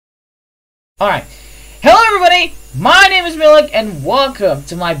Alright. Hello everybody! My name is Milik and welcome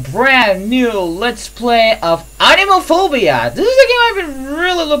to my brand new Let's Play of AminoPhobia. This is a game I've been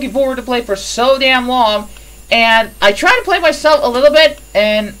really looking forward to play for so damn long. And I tried to play myself a little bit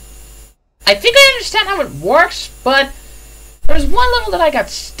and I think I understand how it works, but there's one level that I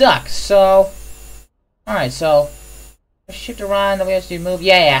got stuck, so... Alright, so... Shift around, the way else do you move?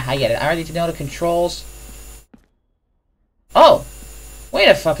 Yeah, I get it. I already need to know the controls. Oh! Wait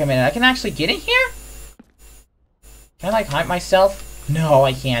a fucking minute, I can actually get in here? Can I, like, hide myself? No,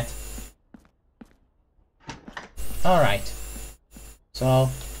 I can't. Alright. So,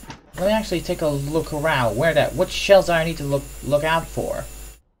 let me actually take a look around. What shells do I need to look out for?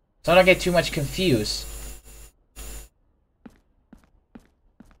 So I don't get too much confused.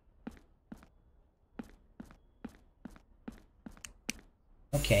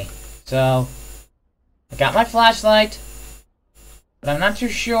 Okay, so... I got my flashlight. But I'm not too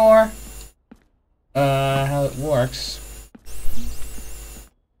sure how it works.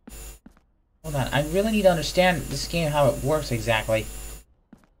 Hold on, I really need to understand this game, how it works exactly.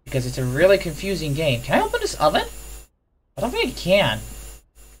 Because it's a really confusing game. Can I open this oven? I don't think I can.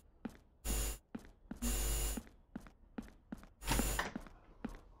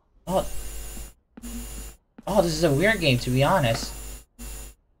 Oh, this is a weird game, to be honest. So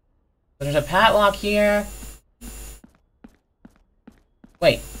there's a padlock here.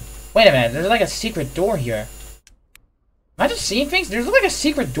 Wait a minute, there's like a secret door here. Am I just seeing things? There's like a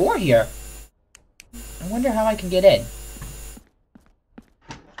secret door here. I wonder how I can get in.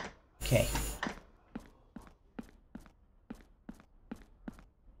 Okay.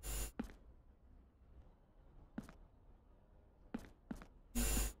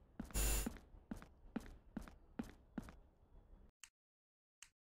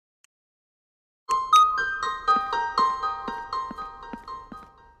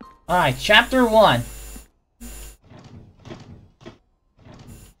 Alright, chapter 1.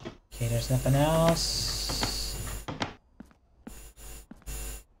 Okay, there's nothing else.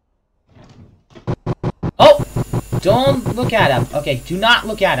 Oh! Don't look at him. Okay, do not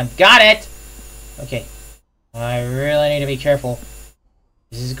look at him. Got it! Okay. I really need to be careful.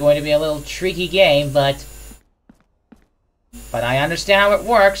 This is going to be a little tricky game, but I understand how it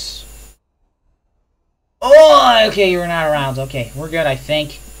works. Oh, okay, you're not around. Okay, we're good, I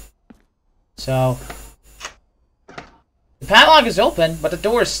think. So, the padlock is open, but the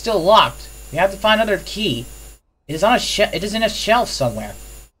door is still locked. We have to find another key. It is on a It is in a shelf somewhere.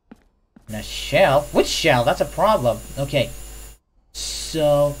 In a shelf? Which shelf? That's a problem. Okay.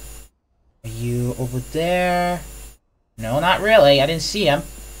 So, are you over there? No, not really. I didn't see him.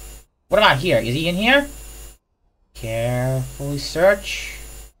 What about here? Is he in here? Carefully search.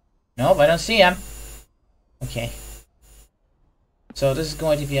 Nope, I don't see him. Okay. So this is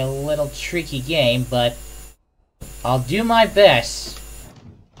going to be a little tricky game, but I'll do my best.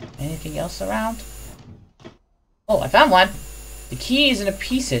 Anything else around? Oh, I found one! The key is in the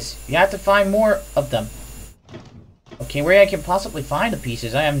pieces. You have to find more of them. Okay, where I can possibly find the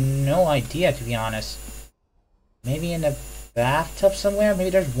pieces? I have no idea, to be honest. Maybe in the bathtub somewhere?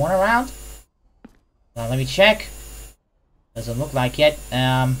 Maybe there's one around? Now, let me check. Doesn't look like it.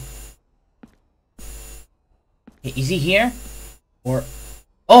 Is he here? Or...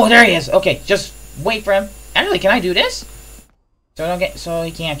 Oh, there he is! Okay, just wait for him. Actually, can I do this? So I don't get... So he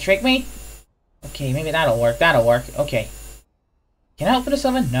can't trick me? Okay, maybe that'll work. That'll work. Okay. Can I open this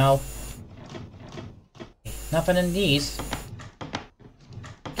oven? No. Okay, nothing in these.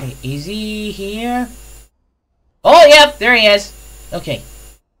 Okay, is he here? Oh, yep! There he is! Okay.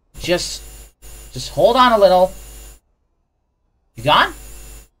 Just hold on a little. You gone?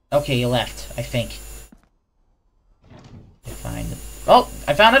 Okay, you left, I think. Oh,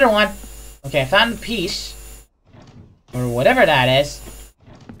 I found another one. Okay, I found a piece. Or whatever that is.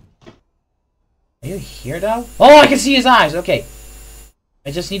 Are you here, though? Oh, I can see his eyes! Okay. I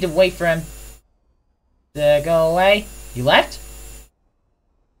just need to wait for him to go away. You left?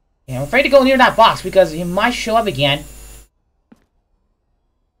 Yeah, I'm afraid to go near that box because he might show up again.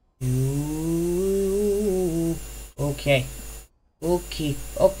 Ooh. Okay. Okay.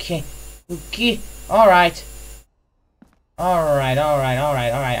 Alright. Alright.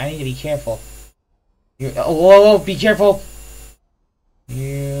 I need to be careful. Whoa, be careful!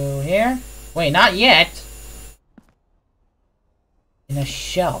 You here? Wait, not yet. In a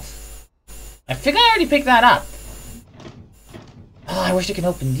shelf. I think I already picked that up. Oh, I wish I could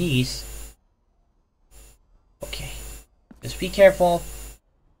open these. Okay. Just be careful.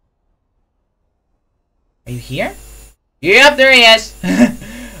 Are you here? Yep, there he is!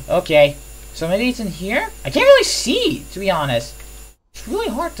 Okay. So maybe it's in here? I can't really see, to be honest. It's really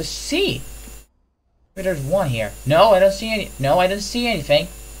hard to see. Maybe there's one here. No, I don't see any. No, I didn't see anything.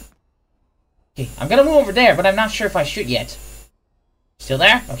 Okay, I'm gonna move over there, but I'm not sure if I should yet. Still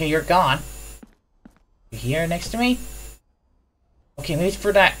there? Okay, you're gone. You here next to me? Okay, maybe it's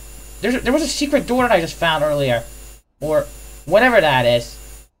for that. There was a secret door that I just found earlier. Or whatever that is.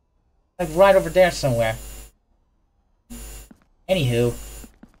 Like right over there somewhere. Anywho.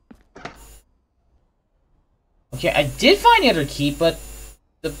 Okay, I did find the other key, but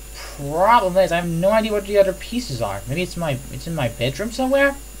the problem is I have no idea what the other pieces are. Maybe it's in my bedroom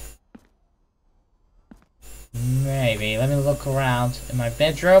somewhere? Maybe. Let me look around in my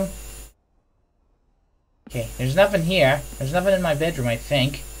bedroom. Okay, there's nothing here. There's nothing in my bedroom, I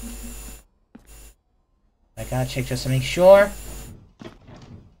think. I gotta check just to make sure.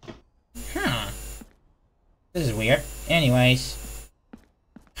 This is weird. Anyways.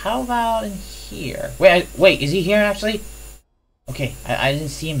 How about in here? Wait, is he here actually? Okay, I didn't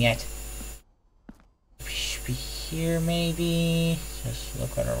see him yet. He should be here maybe. Just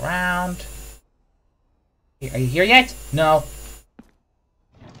looking around. Are you here yet? No.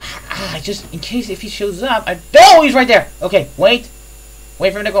 Just in case if he shows up, Oh, he's right there! Okay, wait.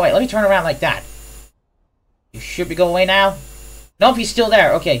 Wait for him to go away. Let me turn around like that. You should be going away now. Nope, he's still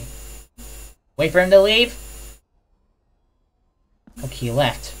there. Okay. Wait for him to leave. Okay, he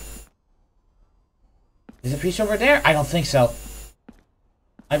left. Is the priest over there? I don't think so.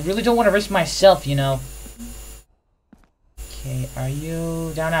 I really don't want to risk myself, you know. Okay, are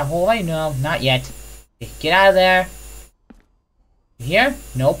you down that hallway? No, not yet. Okay, get out of there. You here?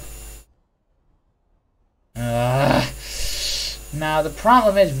 Nope. Now the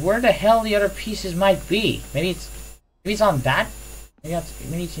problem is where the hell the other pieces might be. Maybe it's on that. Maybe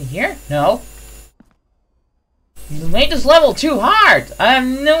it's in here. No. You made this level too hard. I have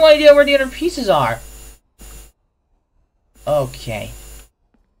no idea where the other pieces are. Okay.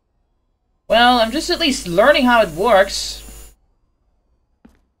 Well, I'm just at least learning how it works.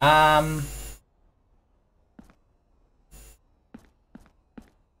 Can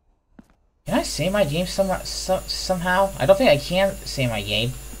I save my game somehow? I don't think I can save my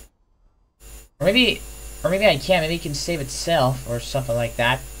game. Or maybe I can. Maybe it can save itself or something like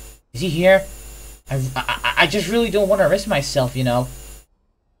that. Is he here? I just really don't want to risk myself, you know.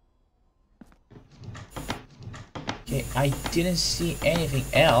 Okay, I didn't see anything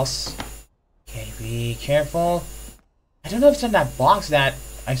else. Okay, be careful. I don't know if it's in that box that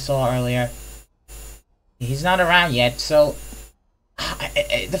I saw earlier. He's not around yet, so...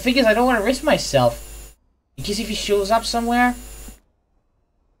 the thing is, I don't want to risk myself. In case if he shows up somewhere.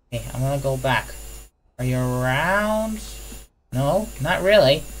 Okay, I'm gonna go back. Are you around? No, not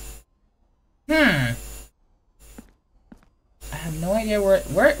really. I have no idea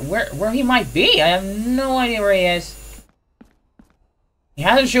where he might be. I have no idea where he is. He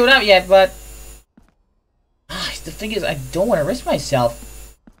hasn't showed up yet, but... the thing is, I don't want to risk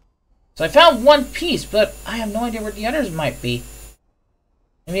myself. So I found one piece, but I have no idea where the others might be.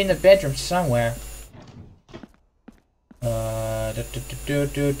 Maybe in the bedroom somewhere. Where the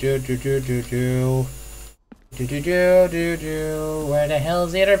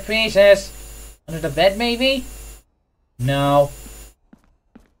hell's the other pieces? Under the bed, maybe? No.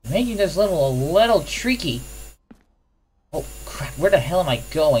 Making this level a little tricky. Oh, crap. Where the hell am I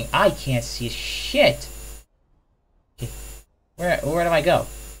going? I can't see shit. Okay. Where do I go?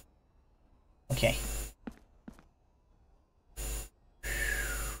 Okay.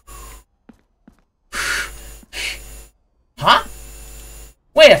 Huh?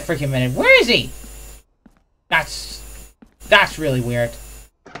 Wait a freaking minute. Where is he? That's really weird.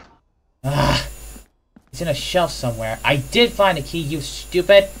 He's in a shelf somewhere. I did find a key, you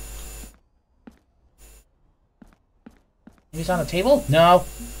stupid. He's on the table? No.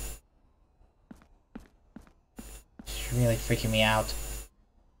 It's really freaking me out.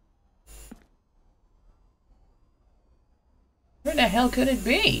 Where the hell could it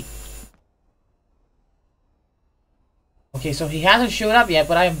be? Okay, so he hasn't showed up yet,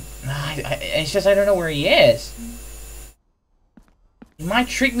 but it's just I don't know where he is. He might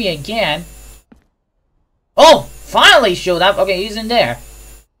trick me again. Oh! Finally showed up! Okay, he's in there.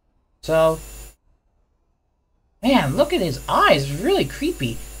 So... Man, look at his eyes. It's really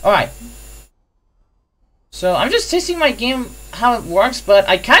creepy. Alright. So, I'm just testing my game, how it works, but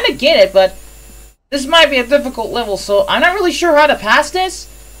I kind of get it, but... This might be a difficult level, so I'm not really sure how to pass this.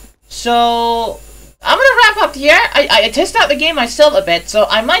 So... I'm gonna wrap up here. I test out the game myself a bit, so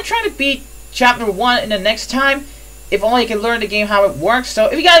I might try to beat Chapter 1 in the next time. If only I can learn the game how it works. So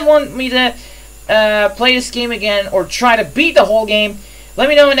if you guys want me to play this game again or try to beat the whole game, let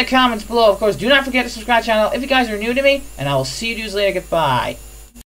me know in the comments below. Of course, do not forget to subscribe to the channel if you guys are new to me. And I will see you dudes later. Goodbye.